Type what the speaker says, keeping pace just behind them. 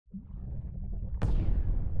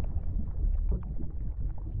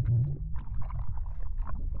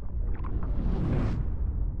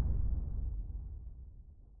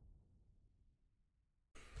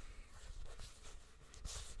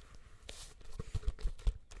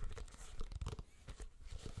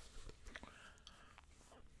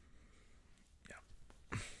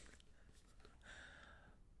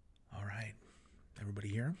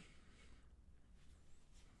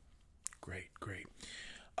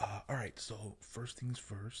All right, so first things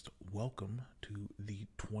first, welcome to the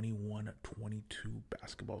 21-22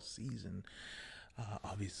 basketball season.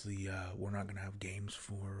 Obviously, we're not going to have games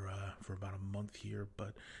for about a month here,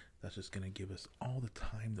 but that's just going to give us all the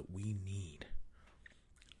time that we need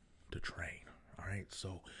to train. All right,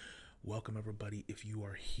 so welcome everybody. If you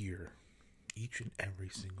are here, each and every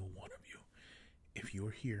single one of you, if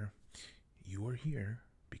you're here, you are here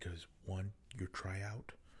because one, your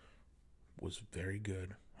tryout was very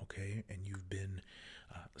good, okay, and you've been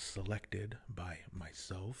selected by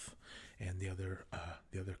myself and the other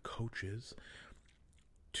coaches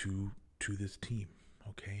to this team,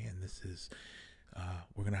 okay. And this is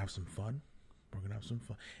we're gonna have some fun. And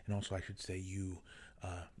also, I should say,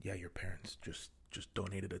 your parents just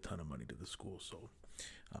donated a ton of money to the school, so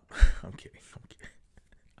I'm kidding.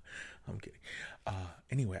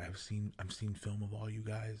 Anyway, I'm seeing film of all you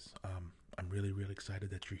guys. I'm really excited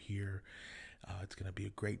that you're here. It's gonna be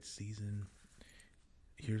a great season.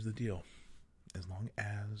 Here's the deal: as long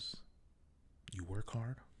as you work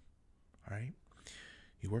hard, all right,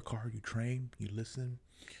 you work hard, you train, you listen,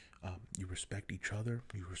 you respect each other,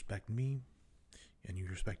 you respect me, and you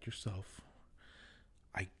respect yourself,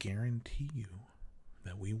 I guarantee you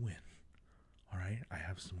that we win. All right, I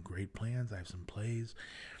have some great plans. I have some plays.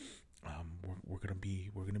 We're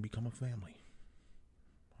gonna become a family.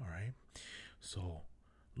 All right, so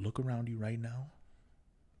look around you right now.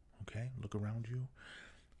 Okay, look around you.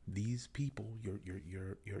 These people,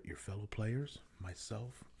 your fellow players,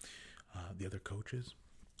 myself, the other coaches.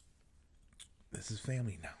 This is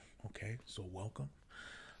family now. Okay, so welcome.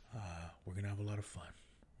 We're gonna have a lot of fun.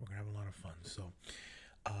 So,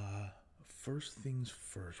 first things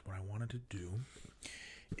first. What I wanted to do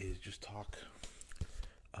is just talk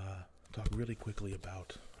really quickly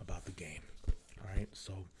about the game. All right.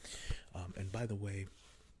 So, and by the way,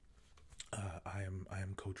 I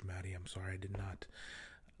am Coach Matty. I'm sorry I did not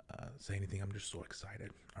say anything. I'm just so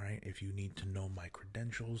excited. All right. If you need to know my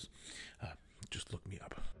credentials, just look me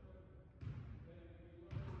up.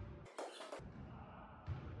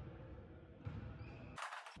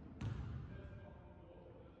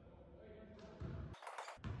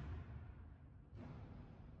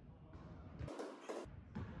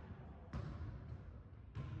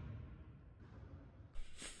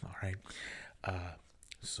 All right.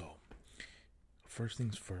 So first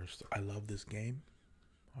things first, I love this game.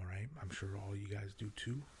 All right. I'm sure all you guys do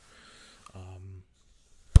too.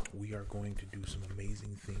 We are going to do some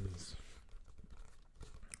amazing things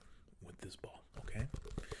with this ball. Okay.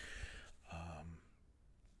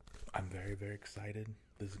 I'm very excited.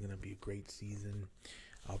 This is going to be a great season.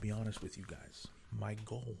 I'll be honest with you guys. My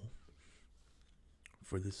goal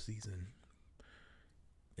for this season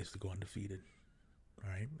is to go undefeated. All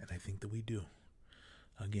right. And I think that we do.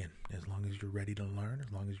 Again, as long as you're ready to learn,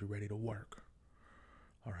 as long as you're ready to work.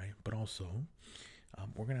 All right. But also,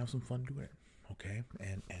 we're going to have some fun doing it. Okay.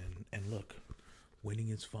 And look, winning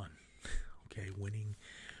is fun. Okay. Winning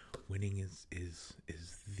is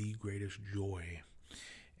the greatest joy.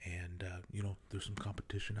 And, there's some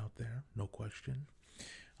competition out there. No question.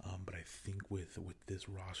 But I think with this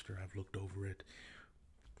roster, I've looked over it.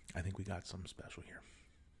 I think we got something special here.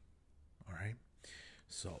 All right.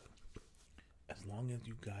 So, as long as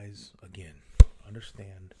you guys, again,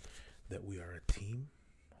 understand that we are a team,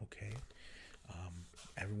 okay?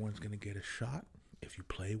 Everyone's going to get a shot. If you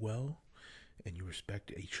play well and you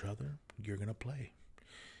respect each other, you're going to play.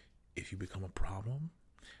 If you become a problem,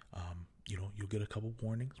 you'll get a couple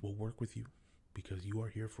warnings. We'll work with you because you are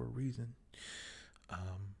here for a reason.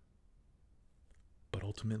 But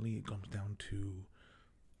ultimately, it comes down to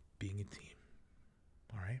being a team.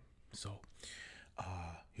 All right? So,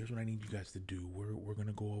 here's what I need you guys to do. We're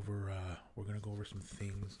gonna go over some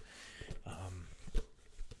things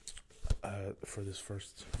for this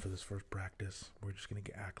first practice. We're just gonna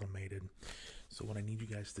get acclimated. So what I need you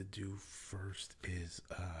guys to do first is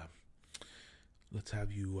let's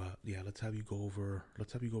have you go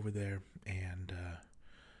over there and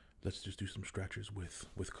let's just do some stretches with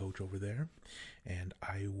Coach over there, and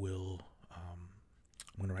I will I'm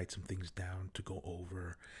gonna write some things down to go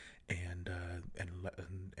over, and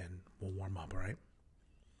we'll warm up. All right.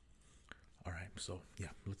 So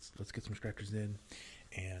yeah, let's get some stretches in,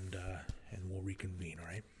 and we'll reconvene. All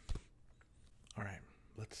right.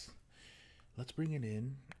 Let's bring it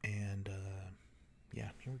in, and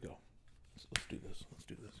here we go. Let's do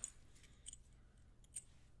this.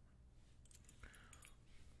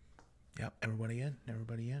 Yep, everybody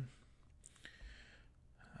in.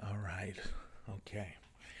 All right. Okay.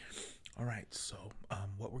 All right. So,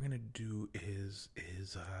 what we're gonna do is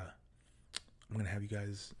I'm gonna have you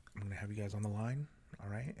guys on the line. all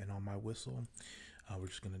right? And on my whistle, we're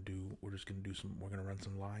gonna run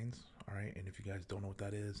some lines, all right? And if you guys don't know what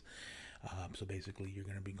that is, so basically you're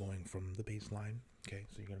gonna be going from the baseline, okay?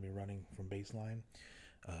 So you're gonna be running from baseline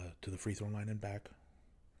to the free throw line and back,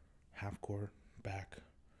 half court, back,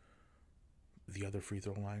 the other free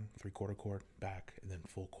throw line, 3/4 court, back, and then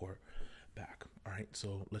full court, back. All right,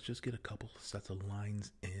 so let's just get a couple sets of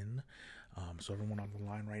lines in. So everyone on the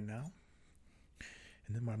line right now.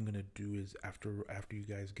 And then what I'm gonna do is after you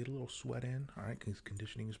guys get a little sweat in, all right, because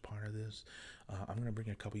conditioning is part of this. I'm gonna bring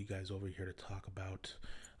a couple of you guys over here to talk about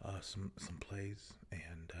some plays,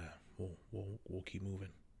 and we'll keep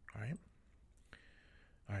moving. All right.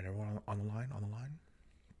 All right, everyone on the line.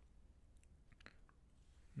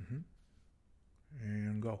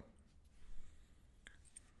 And go.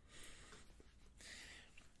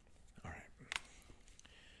 All right.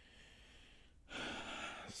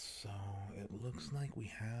 So it looks like we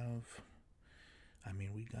have,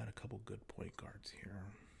 we got a couple good point guards here.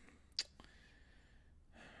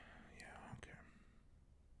 Yeah,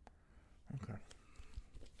 okay.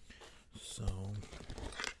 So,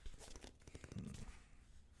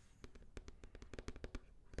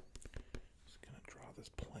 just gonna draw this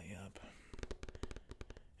play up,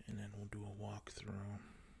 and then we'll do a walkthrough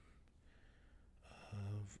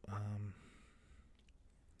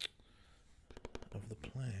of the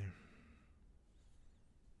play.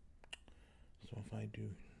 So if I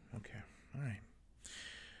do, okay, all right.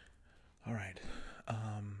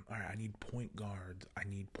 I need point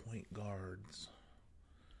guards.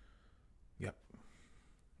 Yep.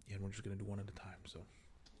 Yeah, and we're just gonna do one at a time. So,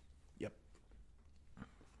 yep.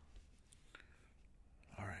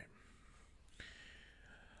 All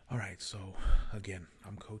right. So again,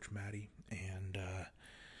 I'm Coach Matty, and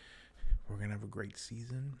we're gonna have a great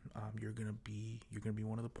season. You're gonna be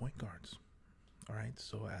one of the point guards. All right.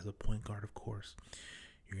 So as a point guard, of course,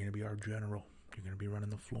 you're gonna be our general. You're gonna be running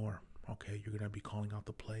the floor. Okay. You're gonna be calling out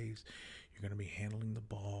the plays. You're gonna be handling the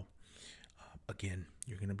ball. Again,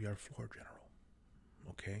 you're gonna be our floor general.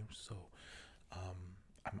 Okay. So I'm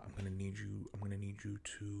gonna need you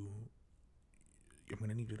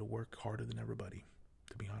to work harder than everybody,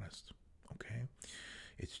 to be honest. Okay.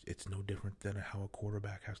 It's no different than how a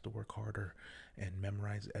quarterback has to work harder and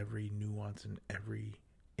memorize every nuance and every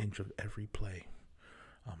inch of every play.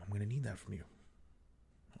 I'm going to need that from you.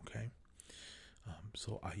 Okay.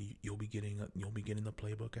 So you'll be getting the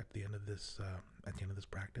playbook at the end of this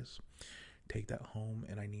practice. Take that home,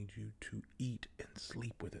 and I need you to eat and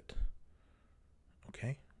sleep with it.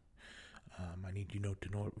 Okay. I need you to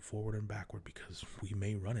know it forward and backward, because we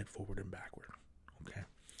may run it forward and backward. Okay.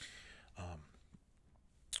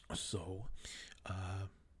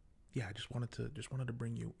 Yeah, I just wanted to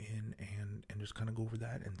bring you in and just kind of go over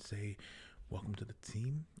that and say welcome to the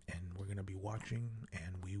team, and we're gonna be watching,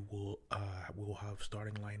 and we'll have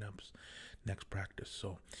starting lineups next practice.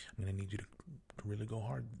 So I'm gonna need you to really go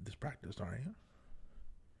hard this practice. All right.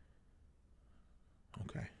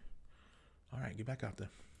 Okay. All right. Get back out there.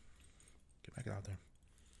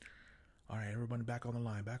 All right, everybody, back on the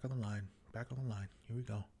line. Here we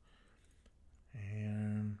go.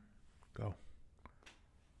 And go.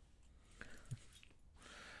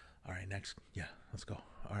 All right, next. Yeah, let's go.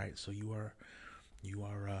 All right, so you're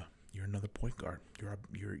another point guard. You're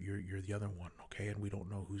the other one, okay? And we don't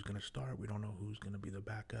know who's gonna start. We don't know who's gonna be the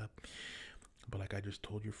backup. But like I just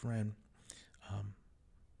told your friend,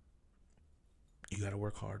 you gotta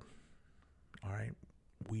work hard. All right.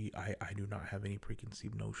 I do not have any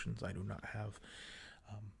preconceived notions. I don't have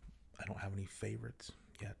any favorites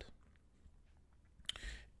yet.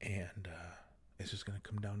 And it's just gonna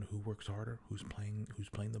come down to who works harder, who's playing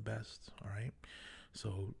the best. All right.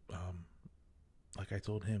 So like I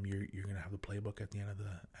told him, you're gonna have the playbook at the end of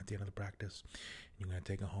the practice. You're gonna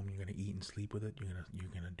take it home. You're gonna eat and sleep with it. You're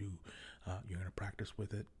gonna practice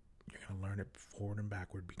with it. You're gonna learn it forward and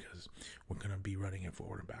backward, because we're gonna be running it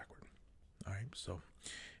forward and backward. All right. So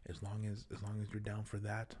as long as you're down for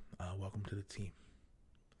that, welcome to the team.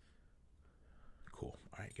 Cool.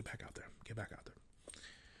 All right. Get back out there.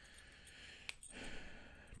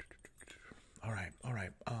 All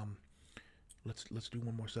right. Let's do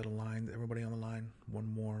one more set of lines. Everybody on the line. One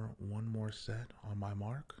more set on my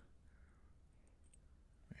mark.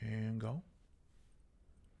 And go. All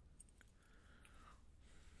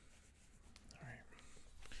right.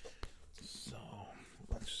 So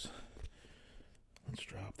let's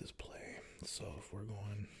drop this play. So if we're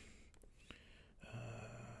going,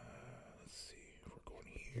 let's see, if we're going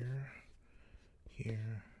here,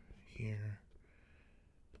 and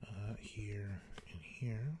here,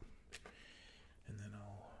 and then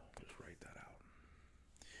I'll just write that out.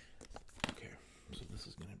 Okay, so this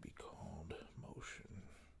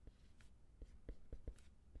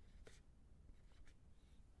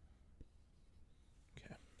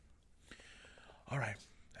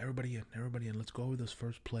everybody in. Let's go over this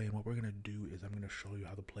first play, and what we're gonna do is I'm gonna show you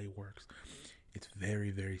how the play works. It's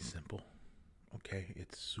very, very simple. Okay,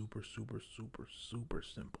 it's super, super, super, super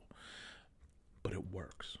simple, but it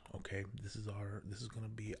works. Okay, this is gonna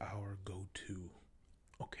be our go-to.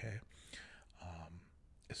 Okay,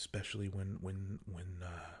 especially when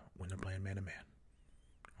they're playing man-to-man.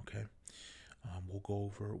 Okay,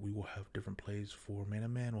 we will have different plays for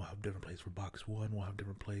man-to-man. We'll have different plays for box one. We'll have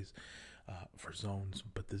different plays for zones,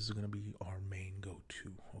 but this is gonna be our main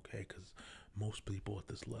go-to. Okay, because most people at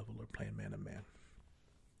this level are playing man-to-man.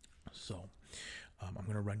 So I'm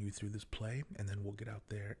going to run you through this play, and then we'll get out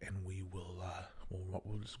there and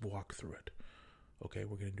we'll just walk through it. Okay,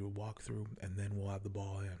 we're going to do a walkthrough, and then we'll have the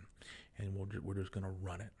ball in, and we're just going to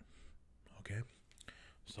run it. Okay,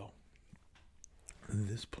 so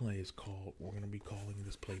this play is we're going to be calling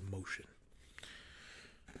this play motion.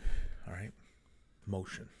 All right,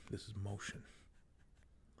 motion. This is motion.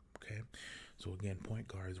 Okay, so again, point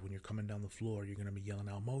guards, when you're coming down the floor, you're going to be yelling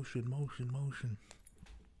out motion, motion, motion.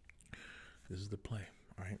 This is the play,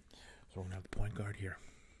 all right? So we're going to have the point guard here,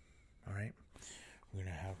 all right? We're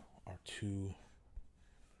going to have our two,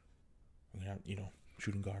 we're going to have,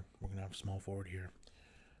 shooting guard. We're going to have small forward here,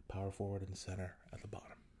 power forward in the center at the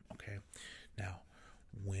bottom, okay? Now,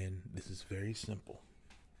 this is very simple.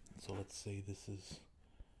 So let's say this is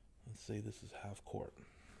half court,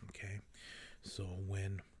 okay? So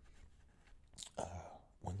when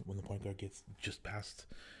the point guard gets just past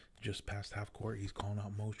half court, he's calling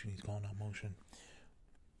out motion.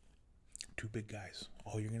 Two big guys.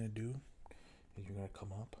 All you're gonna do is you're gonna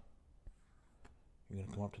come up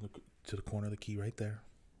to the corner of the key right there.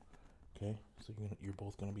 Okay, so you're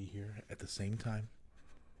both gonna be here at the same time.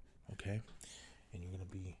 Okay, and you're gonna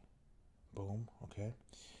be boom. Okay,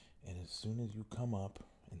 and as soon as you come up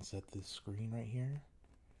and set this screen right here,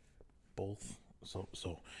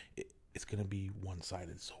 it's gonna be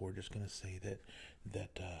one-sided. So we're just gonna say that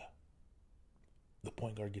the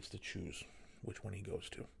point guard gets to choose which one he goes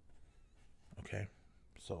to. Okay,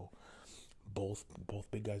 so both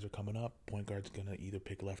big guys are coming up. Point guard's gonna either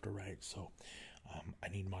pick left or right. So I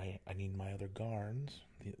need my other guards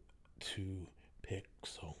to pick.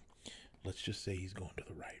 So let's just say he's going to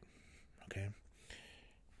the right. Okay,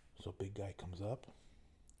 so big guy comes up.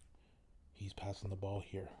 He's passing the ball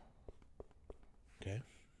here. Okay,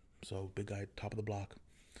 so big guy top of the block.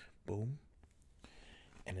 Boom.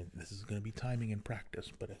 And this is going to be timing and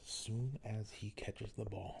practice, but as soon as he catches the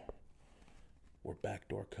ball, we're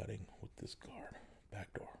backdoor cutting with this guard.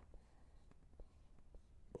 Backdoor.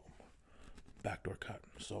 Boom. Backdoor cut.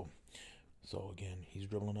 So again, he's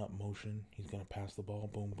dribbling up motion. He's going to pass the ball.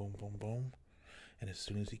 Boom, boom, boom, boom. And as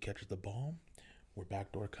soon as he catches the ball, we're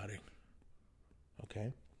backdoor cutting.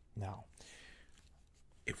 Okay? Now,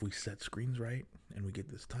 if we set screens right and we get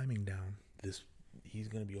this timing down, he's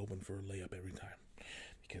going to be open for a layup every time.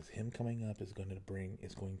 Because him coming up is going to bring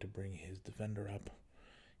his defender up.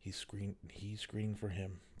 He's screening for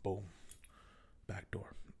him. Boom.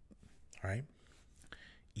 Backdoor. All right?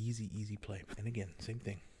 Easy play. And again, same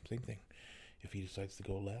thing. If he decides to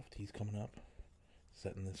go left, he's coming up,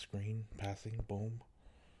 setting the screen, passing, boom,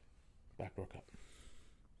 backdoor cut.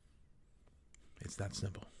 It's that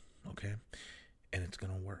simple, okay? And it's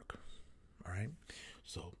going to work. All right?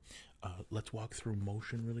 So let's walk through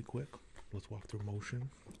motion really quick. Let's walk through motion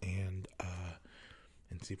and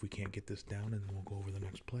see if we can't get this down, and then we'll go over the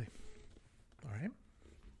next play.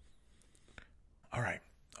 All right.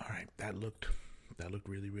 That looked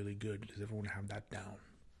really, really good. Does everyone have that down?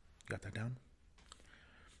 Got that down?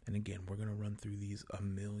 And again, we're gonna run through these a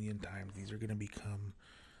million times. These are gonna become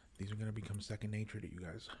second nature to you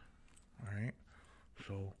guys. All right.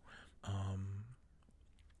 So,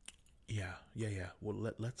 yeah.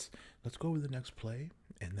 Well, let's go over the next play,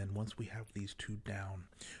 and then once we have these two down,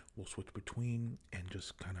 we'll switch between and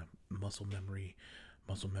just kind of muscle memory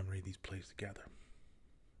these plays together.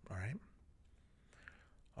 All right.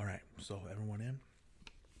 So everyone in.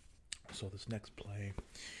 So this next play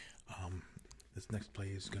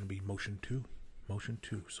is going to be motion two.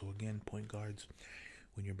 So again, point guards,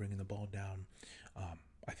 when you're bringing the ball down,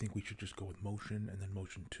 I think we should just go with motion and then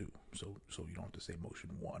motion two. So you don't have to say motion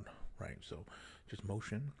one, right? So just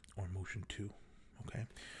motion or motion two. Okay.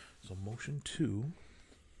 So motion two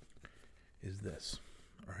is this.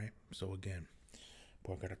 All right. So again,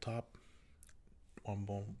 point guard at top. Boom,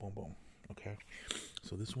 boom, boom, boom. Okay.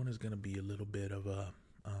 So this one is going to be a little bit of a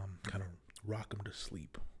kind of rock 'em to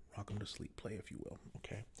sleep play, if you will.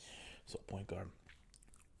 Okay. So point guard,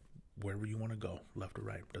 wherever you want to go, left or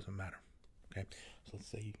right, doesn't matter. Okay. So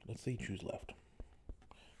let's say you choose left.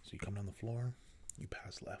 So you come down the floor, you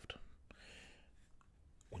pass left.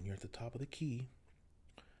 when you're at the top of the key,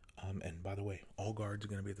 and by the way, all guards are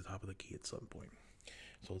going to be at the top of the key at some point.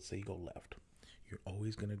 So let's say you go left. You're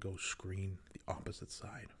always going to go screen the opposite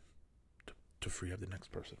side to free up the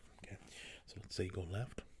next person. Okay. So let's say you go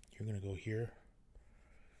left. You're going to go here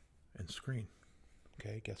and screen.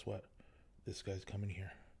 Okay. Guess what? This guy's coming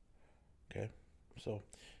here. Okay. So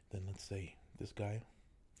then let's say this guy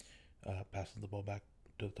passes the ball back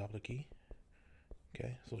to the top of the key.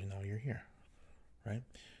 Okay. So now you're here. Right.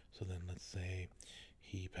 So then let's say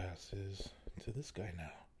he passes to this guy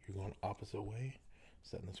now. You're going opposite way,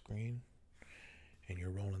 setting the screen, and you're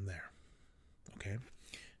rolling there. Okay?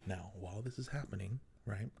 Now, while this is happening,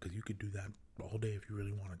 right, because you could do that all day if you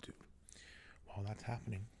really wanted to. While that's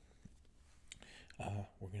happening,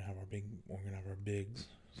 we're gonna have our bigs.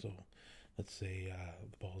 So let's say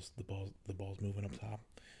the ball's moving up top.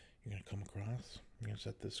 You're gonna come across, you're gonna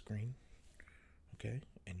set this screen, okay,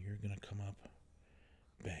 and you're gonna come up,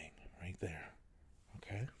 bang, right there.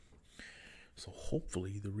 Okay, so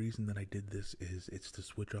hopefully the reason that I did this is it's to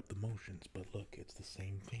switch up the motions, but look, it's the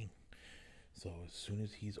same thing. So as soon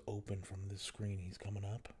as he's open from this screen, he's coming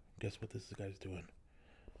up. Guess what this guy's doing?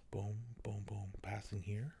 Boom, boom, boom, passing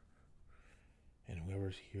here, and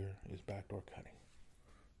whoever's here is backdoor cutting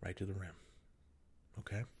right to the rim.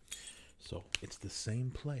 Okay, so it's the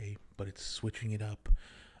same play, but it's switching it up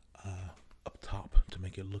top to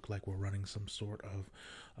make it look like we're running some sort of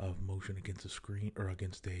motion against a screen or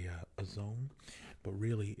against a zone, but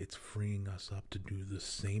really it's freeing us up to do the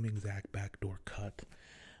same exact backdoor cut.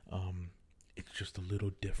 It's just a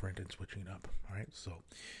little different and switching it up. All right, so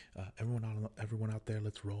everyone out there,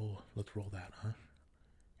 let's roll that, huh?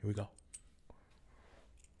 Here we go.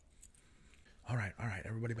 All right,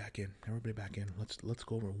 everybody back in. Let's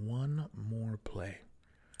go over one more play.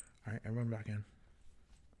 All right, everyone back in.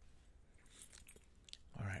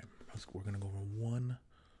 All right, we're going to go over one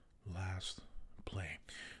last play.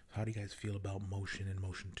 How do you guys feel about motion and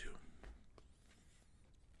motion 2?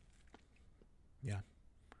 Yeah?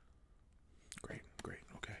 Great,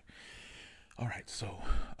 okay. All right, so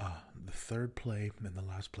the third play and the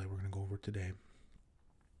last play we're going to go over today,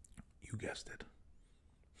 you guessed it,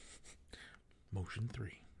 motion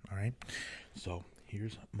 3, all right? So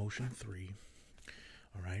here's motion 3,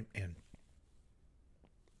 all right? And,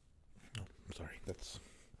 oh, I'm sorry,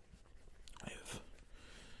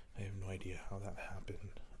 I have no idea how that happened.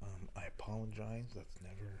 I apologize. That's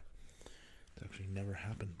actually never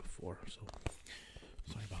happened before. So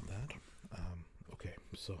sorry about that. Okay,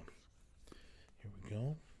 so here we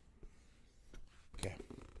go. Okay,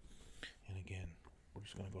 and again, we're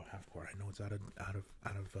just gonna go half court. I know it's out of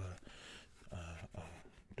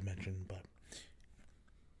dimension, but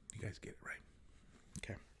you guys get it right.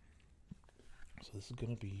 Okay, so this is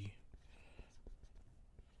gonna be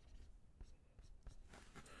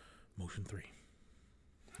motion 3.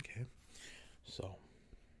 Okay, so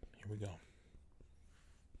here we go.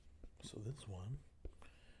 So this one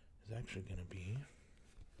is actually going to be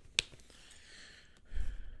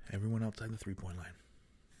everyone outside the 3-point line.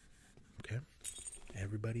 Okay,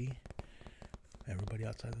 everybody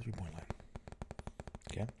outside the 3-point line.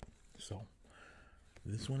 Okay, so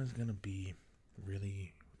this one is going to be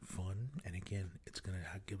really fun, and again, it's going to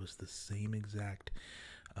give us the same exact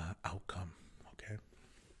outcome. Okay.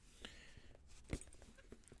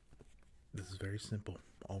 This is very simple.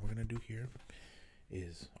 All we're going to do here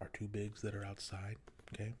is our 2 bigs that are outside,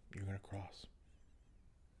 okay? You're going to cross.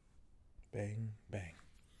 Bang, bang.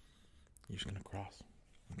 You're just going to cross,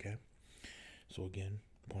 okay? So again,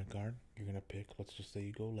 point guard, you're going to pick, let's just say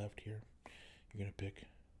you go left here. You're going to pick,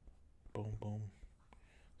 boom, boom.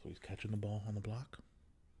 So he's catching the ball on the block,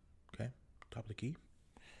 okay? Top of the key.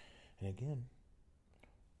 And again,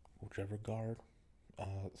 whichever guard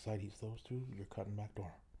side he's those to, you're cutting back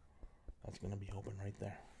door. That's going to be open right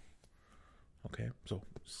there. Okay, so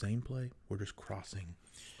same play. We're just crossing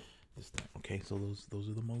this thing. Okay, so those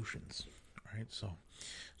are the motions. All right, so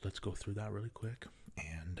let's go through that really quick.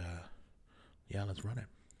 And, yeah, let's run it.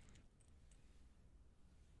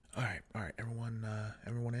 All right, everyone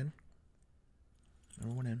in?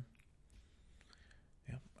 Everyone in?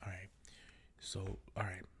 Yep, all right. So, all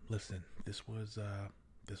right, listen, this was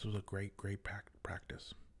a great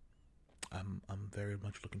practice. I'm very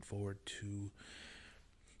much looking forward to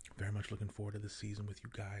this season with you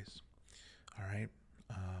guys. All right,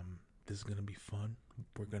 this is gonna be fun.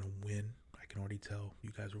 We're gonna win. I can already tell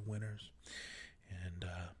you guys are winners, and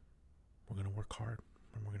we're gonna work hard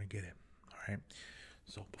and we're gonna get it. All right.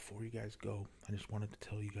 So before you guys go, I just wanted to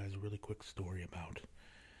tell you guys a really quick story about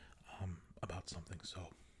something. So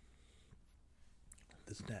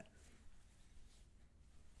this net.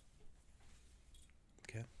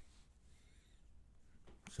 Okay.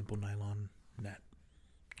 Simple nylon net.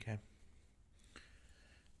 Okay?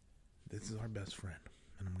 This is our best friend,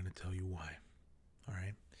 and I'm going to tell you why. All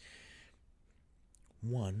right?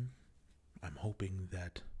 One, I'm hoping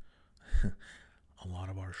that a lot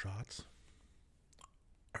of our shots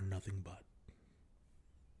are nothing but.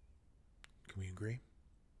 Can we agree?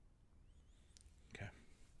 Okay.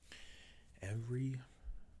 Every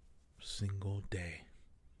single day,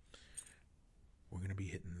 we're going to be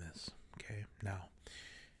hitting this. Okay? Now,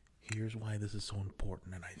 here's why this is so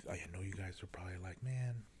important, and I know you guys are probably like,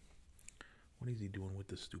 man, what is he doing with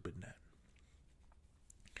this stupid net?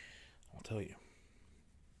 I'll tell you.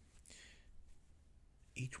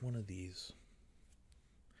 Each one of these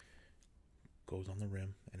goes on the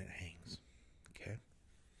rim and it hangs. Okay?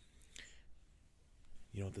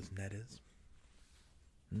 You know what this net is?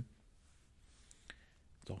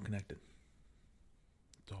 It's all connected.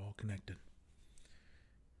 It's all connected.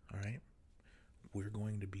 Alright? We're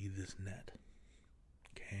going to be this net.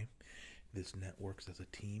 Okay? This net works as a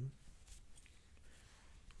team.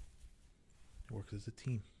 It works as a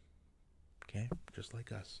team. Okay? Just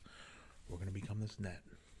like us. We're going to become this net.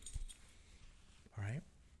 Alright?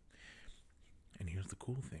 And here's the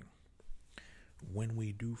cool thing. When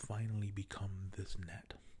we do finally become this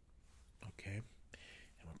net, okay,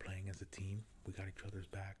 and we're playing as a team, we got each other's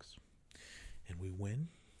backs, and we win,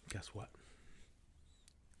 guess what?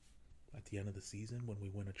 At the end of the season, when we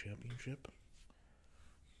win a championship,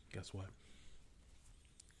 guess what?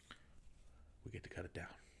 We get to cut it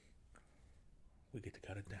down. We get to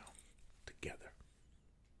cut it down together.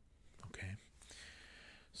 Okay?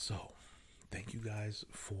 So, thank you guys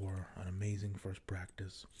for an amazing first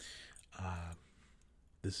practice.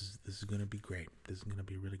 This is gonna be great. This is gonna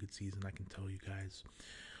be a really good season. I can tell you guys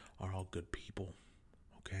are all good people.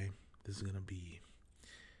 Okay? This is gonna be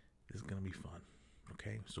fun.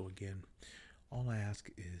 Okay? So again, all I ask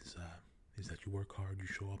is that you work hard, you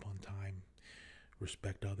show up on time,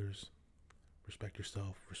 respect others, respect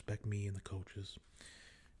yourself, respect me and the coaches.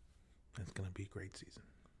 And it's gonna be a great season.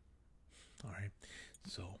 Alright?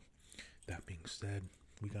 So that being said,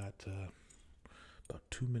 we got about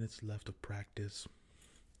 2 minutes left of practice.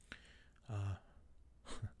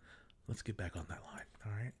 Let's get back on that line.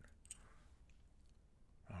 Alright?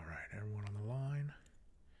 Alright, everyone on the line.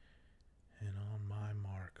 And on my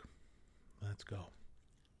mark. Let's go.